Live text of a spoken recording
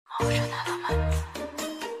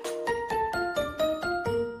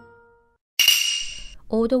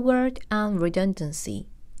Order word and redundancy.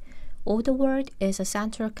 Order word is a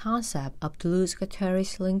central concept of Deleuze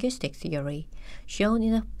Guattari's linguistic theory, shown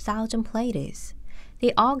in 1,000 places.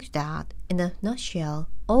 They argue that, in a nutshell,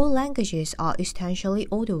 all languages are essentially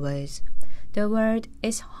order words. The word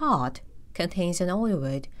is hot contains an order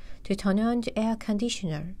word to turn on the air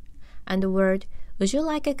conditioner, and the word would you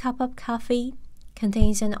like a cup of coffee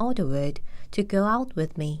contains an order word to go out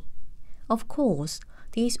with me. Of course,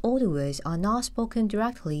 these order words are not spoken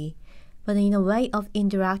directly, but in a way of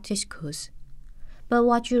indirect discourse. But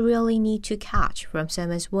what you really need to catch from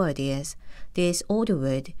someone's word is this order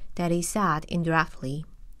word that is said indirectly.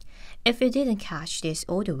 If you didn't catch this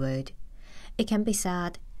order word, it can be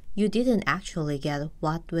said you didn't actually get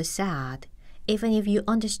what was said, even if you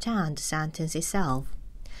understand the sentence itself.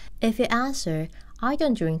 If you answer, I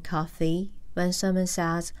don't drink coffee, when someone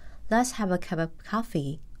says, let's have a cup of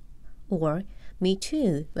coffee, or me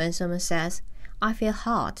too, when someone says, I feel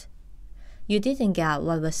hot, you didn't get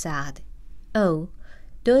what was said. Oh,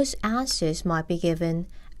 those answers might be given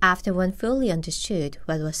after one fully understood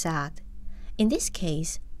what was said. In this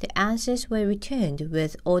case, the answers were returned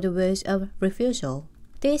with order words of refusal.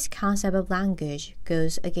 This concept of language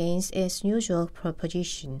goes against its usual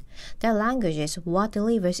proposition that language is what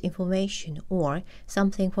delivers information or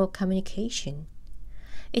something for communication.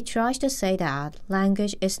 It tries to say that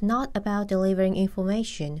language is not about delivering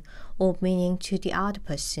information or meaning to the other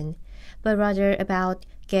person, but rather about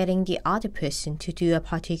getting the other person to do a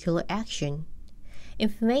particular action.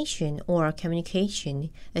 Information or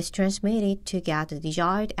communication is transmitted to get the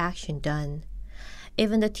desired action done.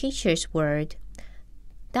 Even the teacher's word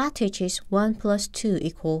that teaches 1 + 2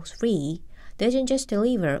 = 3 doesn't just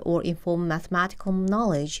deliver or inform mathematical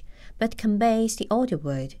knowledge, but conveys the order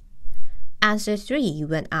word. Answer 3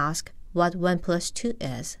 when asked what 1 + 2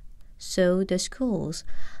 is. So the schools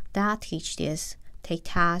that teach this take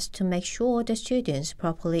tasks to make sure the students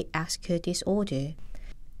properly execute this order.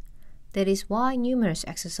 That is why numerous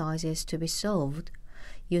exercises to be solved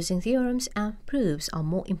using theorems and proofs are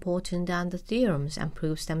more important than the theorems and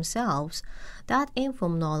proofs themselves that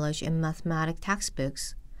inform knowledge in mathematics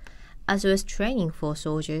textbooks. As with training for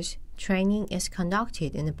soldiers, training is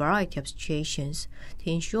conducted in a variety of situations to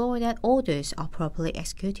ensure that orders are properly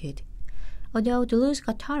executed. Although Deleuze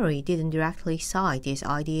Guattari didn't directly cite this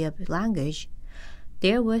idea of language,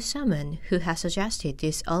 there was someone who had suggested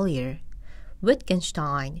this earlier.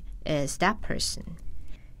 Wittgenstein is that person.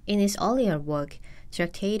 In his earlier work,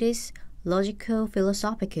 Tractatus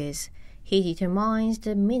Logico-Philosophicus, he determines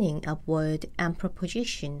the meaning of word and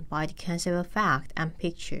proposition by the concept of fact and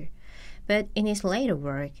picture, but in his later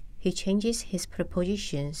work, he changes his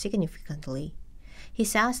proposition significantly. He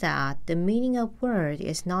says that the meaning of word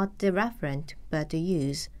is not the referent but the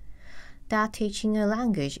use, that teaching a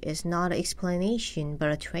language is not an explanation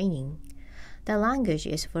but a training, that language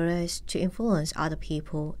is for us to influence other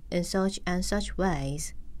people in such and such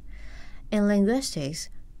ways. In linguistics,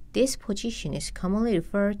 this position is commonly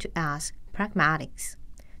referred to as pragmatics.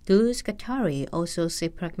 Deleuze Guattari also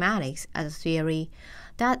sees pragmatics as a theory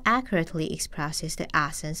that accurately expresses the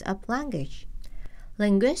essence of language.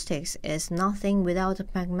 Linguistics is nothing without the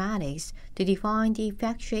pragmatics to define the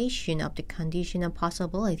effectuation of the condition of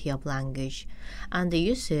possibility of language and the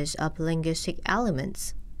uses of linguistic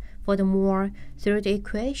elements. Furthermore, through the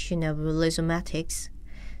equation of rhizomatics,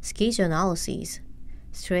 schizoanalysis,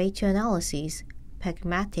 strateanalysis,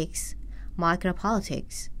 pragmatics,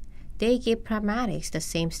 micropolitics, they give pragmatics the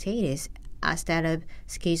same status as that of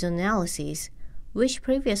schizoanalysis, which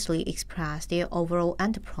previously expressed their overall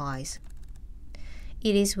enterprise.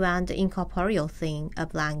 It is when the incorporeal thing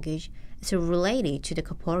of language is related to the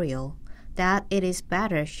corporeal that it is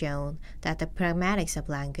better shown that the pragmatics of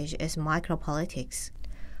language is micropolitics.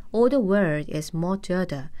 Or the word is mot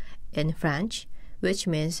d'ordre in French, which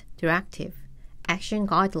means directive, action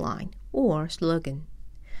guideline, or slogan.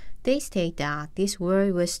 They state that this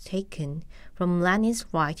word was taken from Lenin's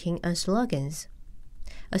writing on slogans.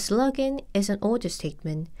 A slogan is an order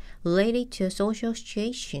statement related to a social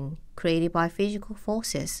situation created by physical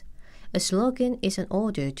forces. A slogan is an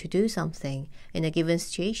order to do something in a given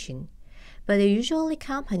situation, but it usually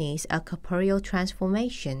accompanies a corporeal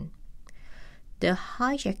transformation. The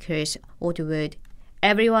hijacker's order word,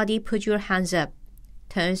 everybody put your hands up,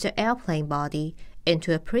 turns the airplane body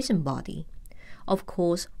into a prison body. Of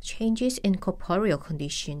course, changes in corporeal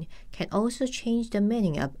condition can also change the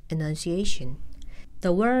meaning of enunciation.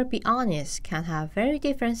 The word be honest can have very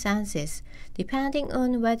different senses depending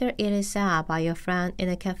on whether it is said by a friend in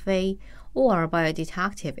a cafe or by a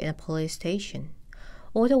detective in a police station,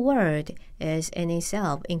 or the word is in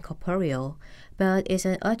itself incorporeal, but is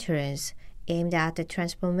an utterance aimed at the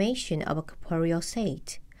transformation of a corporeal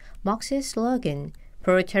state. Marx's slogan,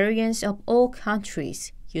 "Proletarians of all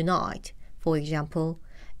countries, unite," for example,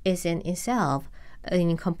 is in itself an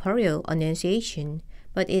incorporeal enunciation,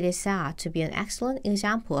 but it is said to be an excellent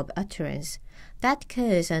example of utterance that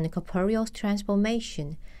caused an corporeal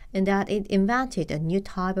transformation in that it invented a new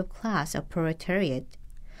type of class of proletariat.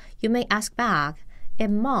 You may ask back if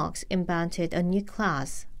Marx invented a new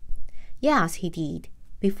class. Yes, he did.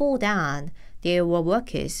 Before then, there were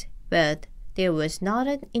workers, but there was not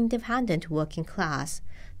an independent working class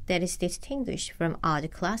that is distinguished from other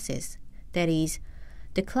classes, that is,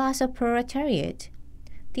 the class of proletariat.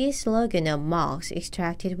 This slogan of Marx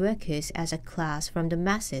extracted workers as a class from the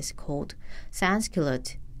masses called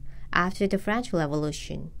sans-culottes. After the French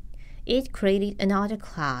Revolution, it created another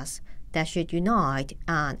class that should unite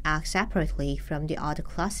and act separately from the other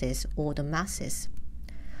classes or the masses.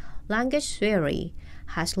 Language theory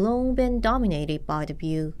has long been dominated by the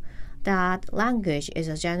view that language is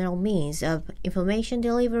a general means of information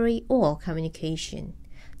delivery or communication.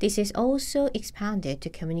 This is also expanded to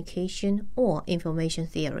communication or information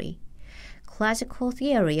theory. Classical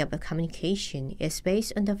theory of communication is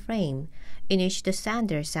based on the frame in which the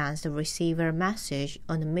sender sends the receiver message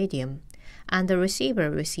on a medium, and the receiver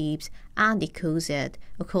receives and decodes it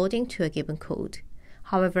according to a given code.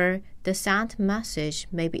 However, the sent message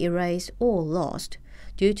may be erased or lost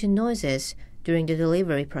due to noises during the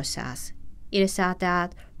delivery process. It is said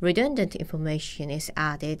that redundant information is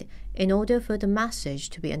added in order for the message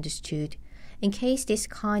to be understood in case this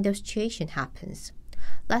kind of situation happens.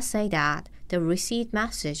 Let's say that the received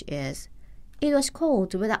message is, "It was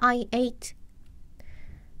cold when I ate."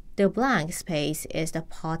 The blank space is the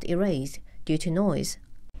part erased due to noise.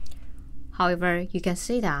 However, you can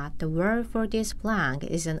see that the word for this blank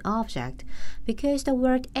is an object because the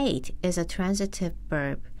word ate is a transitive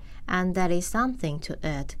verb, and that is something to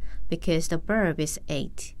it because the verb is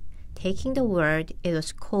ate. Taking the word "it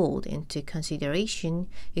was cold" into consideration,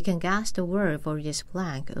 you can guess the word for this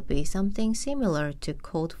blank would be something similar to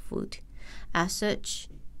cold food. As such,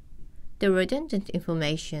 the redundant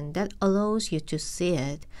information that allows you to see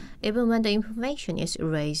it, even when the information is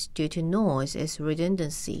erased due to noise, is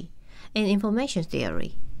redundancy in information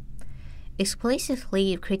theory.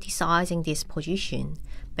 Explicitly criticizing this position,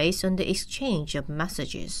 based on the exchange of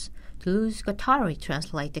messages, Deleuze Guattari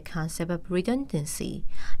translate the concept of redundancy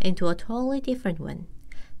into a totally different one.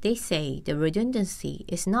 They say the redundancy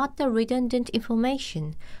is not the redundant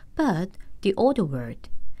information, but the other word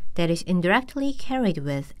that is indirectly carried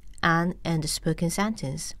with and in the spoken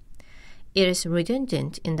sentence. It is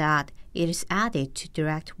redundant in that it is added to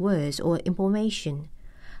direct words or information,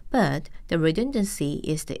 but the redundancy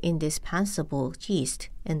is the indispensable gist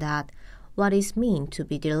in that what is meant to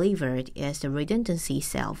be delivered is the redundancy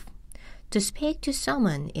itself. To speak to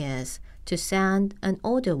someone is to send an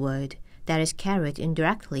other word that is carried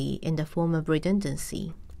indirectly in the form of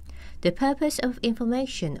redundancy. The purpose of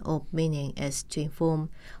information or meaning is to inform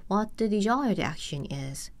what the desired action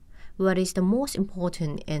is. What is the most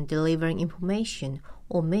important in delivering information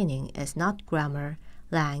or meaning is not grammar,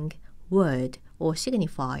 lang, word, or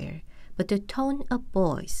signifier, but the tone of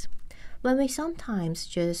voice. When we sometimes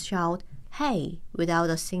just shout, "Hey," without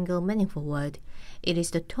a single meaningful word, it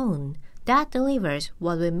is the tone that delivers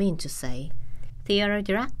what we mean to say. Theater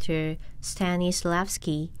director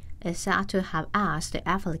Stanislavski is said to have asked the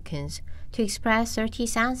applicants to express 30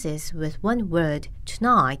 senses with one word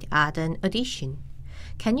tonight at an audition.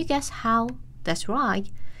 Can you guess how? That's right.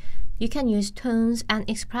 You can use tones and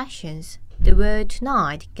expressions. The word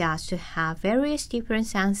tonight gets to have various different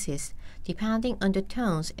senses depending on the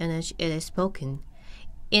tones in which it is spoken.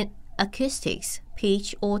 In acoustics,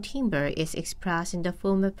 pitch or timbre is expressed in the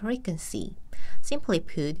form of frequency. Simply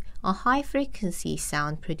put, a high-frequency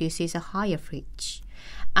sound produces a higher pitch,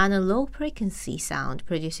 and a low-frequency sound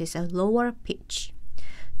produces a lower pitch.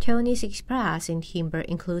 Tone is expressed in timbre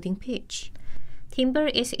including pitch. Timbre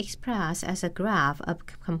is expressed as a graph of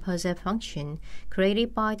composite function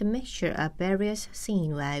created by the mixture of various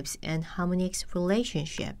sine waves and harmonics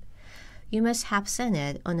relationship. You must have seen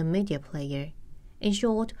it on a media player. In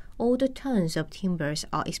short, all the tones of timbres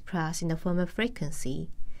are expressed in the form of frequency.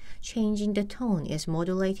 Changing the tone is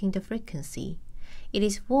modulating the frequency. It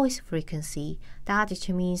is voice frequency that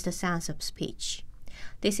determines the sense of speech.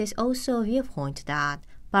 This is also a viewpoint that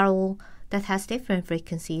parole that has different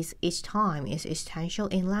frequencies each time is essential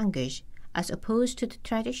in language, as opposed to the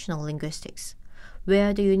traditional linguistics,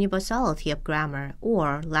 where the universality of grammar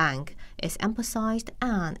or lang is emphasized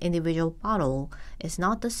and individual parole is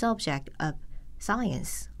not the subject of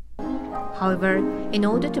science. However, in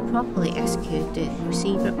order to properly execute the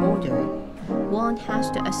receiver order, one has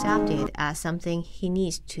to accept it as something he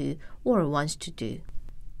needs to or wants to do.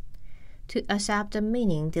 To accept the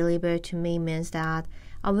meaning delivered to me means that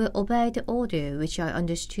I will obey the order which I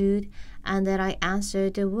understood and that I answer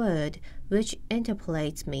the word which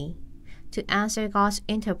interpolates me. To answer God's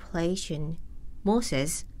interpolation,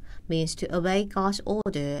 Moses, means to obey God's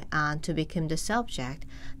order and to become the subject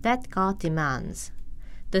that God demands,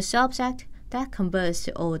 the subject that converts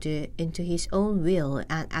the order into his own will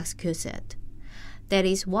and executes it. That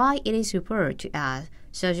is why it is referred to as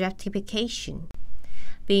subjectification.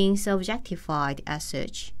 Being subjectified as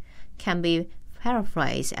such can be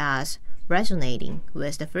paraphrased as resonating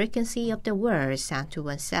with the frequency of the words sent to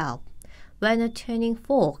oneself. When a tuning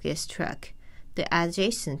fork is struck, the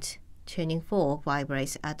adjacent tuning fork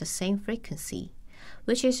vibrates at the same frequency,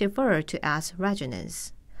 which is referred to as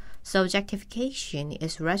resonance. Subjectification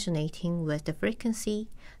is resonating with the frequency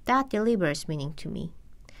that delivers meaning to me.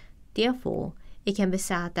 Therefore, it can be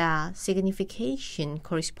said that signification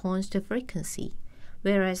corresponds to frequency,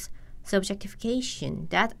 whereas subjectification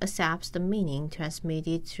that accepts the meaning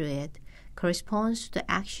transmitted through it corresponds to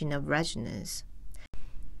the action of resonance.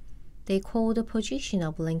 They call the position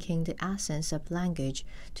of linking the essence of language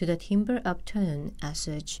to the timbre of tone as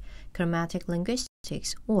such chromatic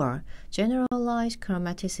linguistics or generalized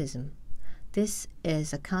chromaticism. This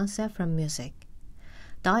is a concept from music.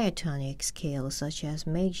 Diatonic scales such as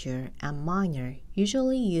major and minor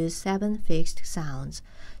usually use 7 fixed sounds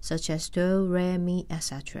such as do, re, mi,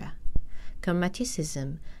 etc.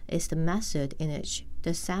 Chromaticism is the method in which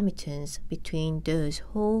the semitones between those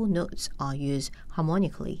whole notes are used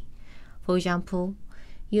harmonically. For example,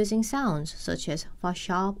 using sounds such as fa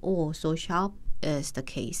sharp or sol sharp is the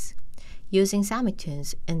case. Using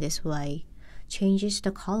semitones in this way changes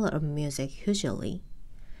the color of music usually,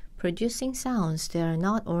 producing sounds that are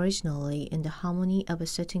not originally in the harmony of a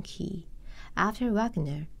certain key. After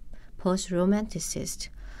Wagner, post-Romanticist,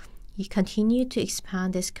 he continued to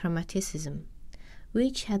expand this chromaticism,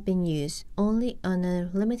 which had been used only on a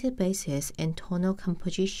limited basis in tonal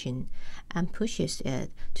composition, and pushes it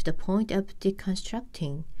to the point of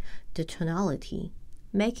deconstructing the tonality,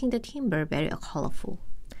 making the timbre very colorful.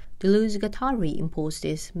 Deleuze Guattari imposed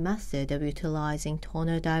this method of utilizing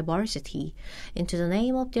tonal diversity into the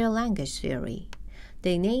name of their language theory.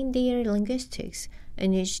 They name their linguistics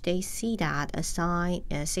in which they see that a sign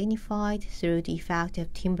is signified through the effect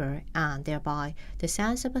of timbre, and thereby the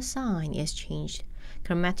sense of a sign is changed,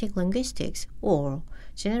 chromatic linguistics or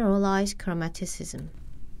generalized chromaticism.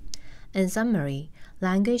 In summary,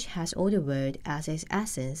 language has order word as its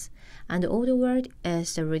essence, and the order word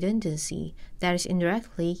is the redundancy that is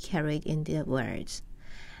indirectly carried in the words.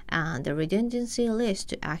 And the redundancy leads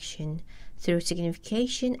to action through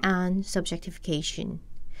signification and subjectification.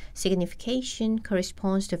 Signification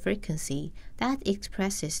corresponds to frequency that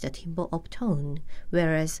expresses the timbre of tone,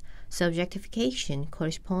 whereas subjectification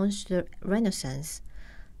corresponds to the resonance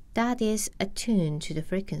that is attuned to the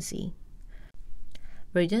frequency.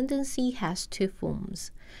 Redundancy has 2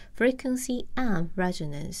 forms, frequency and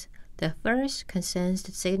resonance. The first concerns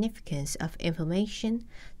the significance of information,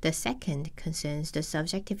 the second concerns the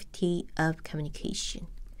subjectivity of communication.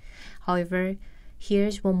 However,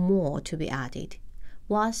 here's one more to be added.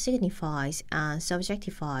 What signifies and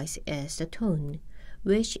subjectifies is the tone,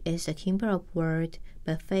 which is the timbre of word,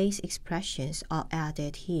 but face expressions are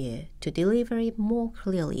added here to deliver it more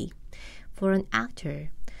clearly. For an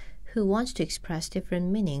actor who wants to express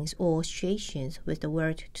different meanings or situations with the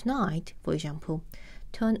word tonight, for example,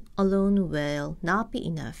 tone alone will not be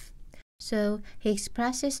enough. So he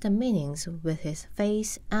expresses the meanings with his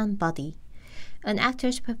face and body. An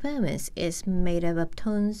actor's performance is made up of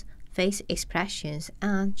tones, face expressions,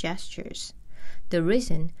 and gestures. The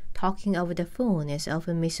reason talking over the phone is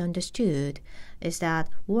often misunderstood is that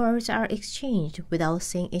words are exchanged without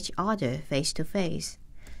seeing each other face to face.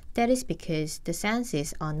 That is because the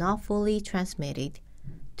senses are not fully transmitted.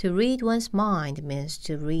 To read one's mind means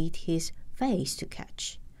to read his face to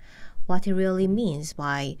catch what he really means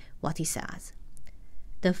by what he says.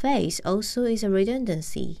 The face also is a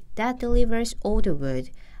redundancy that delivers all the word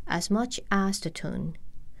as much as the tone.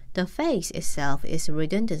 The face itself is a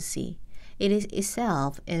redundancy. It is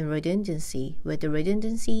itself in redundancy with the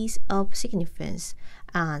redundancies of significance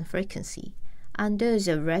and frequency, and those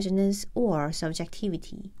of resonance or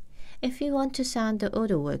subjectivity. If you want to sound the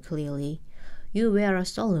other word clearly, you wear a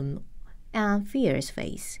solemn and fierce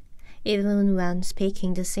face, even when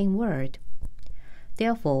speaking the same word.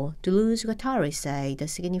 Therefore, Deleuze Guattari say the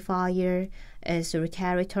signifier is the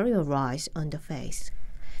territorial rise on the face.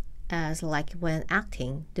 As like when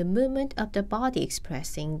acting, the movement of the body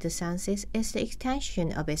expressing the senses is the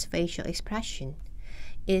extension of its facial expression.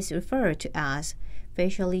 It is referred to as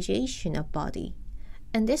facialization of body.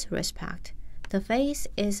 In this respect, the face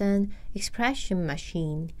is an expression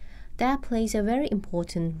machine that plays a very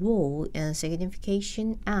important role in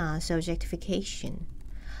signification and subjectification.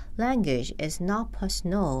 Language is not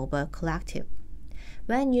personal but collective.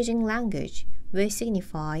 When using language, we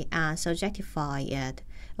signify and subjectify it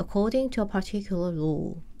according to a particular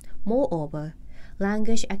rule. Moreover,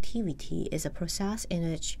 language activity is a process in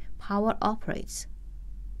which power operates.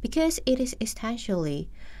 Because it is essentially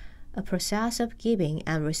a process of giving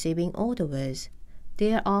and receiving orders,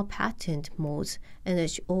 there are patent modes in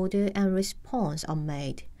which order and response are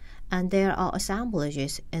made, and there are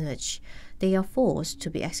assemblages in which they are forced to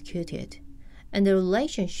be executed. In the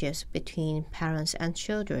relationships between parents and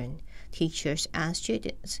children, teachers and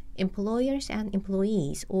students, employers and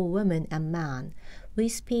employees, or women and men, we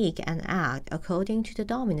speak and act according to the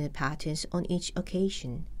dominant patterns on each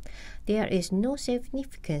occasion. There is no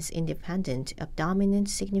significance independent of dominant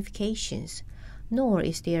significations, nor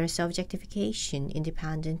is there subjectification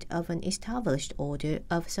independent of an established order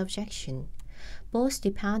of subjection. Both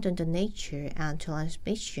depend on the nature and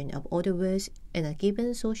transmission of other words in a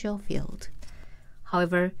given social field.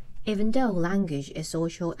 However, even though language is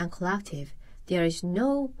social and collective, there is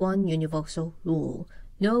no one universal rule,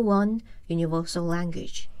 no one universal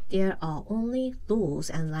language. There are only rules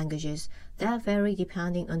and languages that vary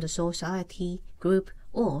depending on the society, group,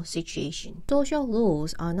 or situation. Social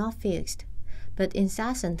rules are not fixed, but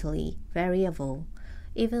incessantly variable,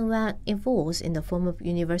 even when enforced in the form of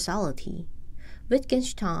universality.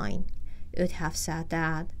 Wittgenstein would have said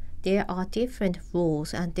that there are different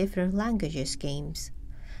rules and different language schemes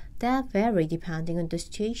that vary depending on the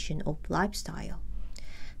situation or lifestyle.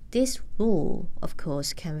 This rule, of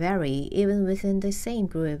course, can vary even within the same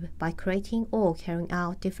group by creating or carrying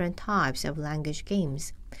out different types of language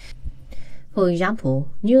games. For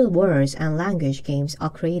example, new words and language games are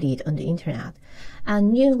created on the internet,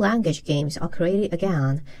 and new language games are created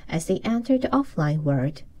again as they enter the offline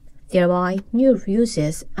world. Thereby, new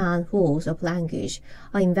uses and rules of language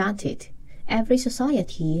are invented. Every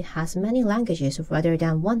society has many languages rather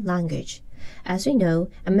than one language. As we know,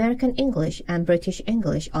 American English and British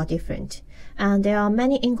English are different, and there are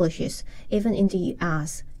many Englishes even in the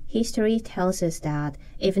US. History tells us that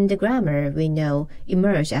even the grammar we know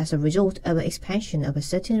emerged as a result of an expansion of a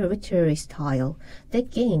certain literary style that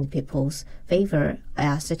gained people's favor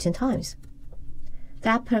at certain times.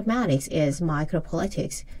 That pragmatics is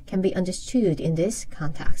micropolitics can be understood in this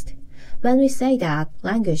context. When we say that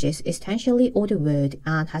language is essentially ordered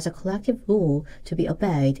and has a collective rule to be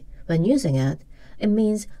obeyed when using it, it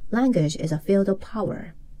means language is a field of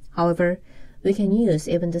power. However, we can use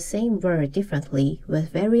even the same word differently with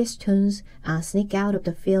various tones and sneak out of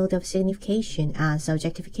the field of signification and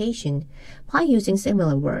subjectification by using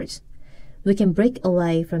similar words. We can break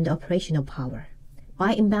away from the operational power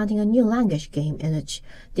by inventing a new language game in which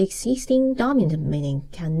the existing dominant meaning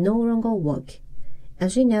can no longer work.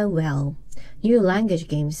 As we know well, new language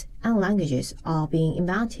games and languages are being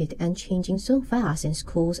invented and changing so fast in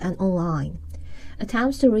schools and online.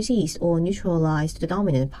 Attempts to resist or neutralize the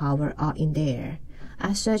dominant power are in there.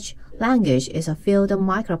 As such, language is a field of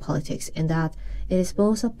micropolitics in that it is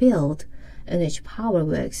both a field in which power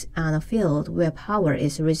works and a field where power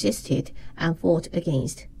is resisted and fought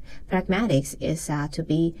against. Pragmatics is said to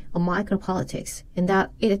be a micropolitics in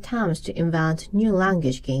that it attempts to invent new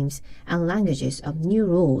language games and languages of new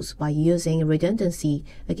rules by using redundancy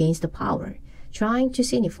against the power, trying to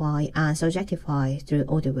signify and subjectify through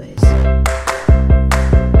other words.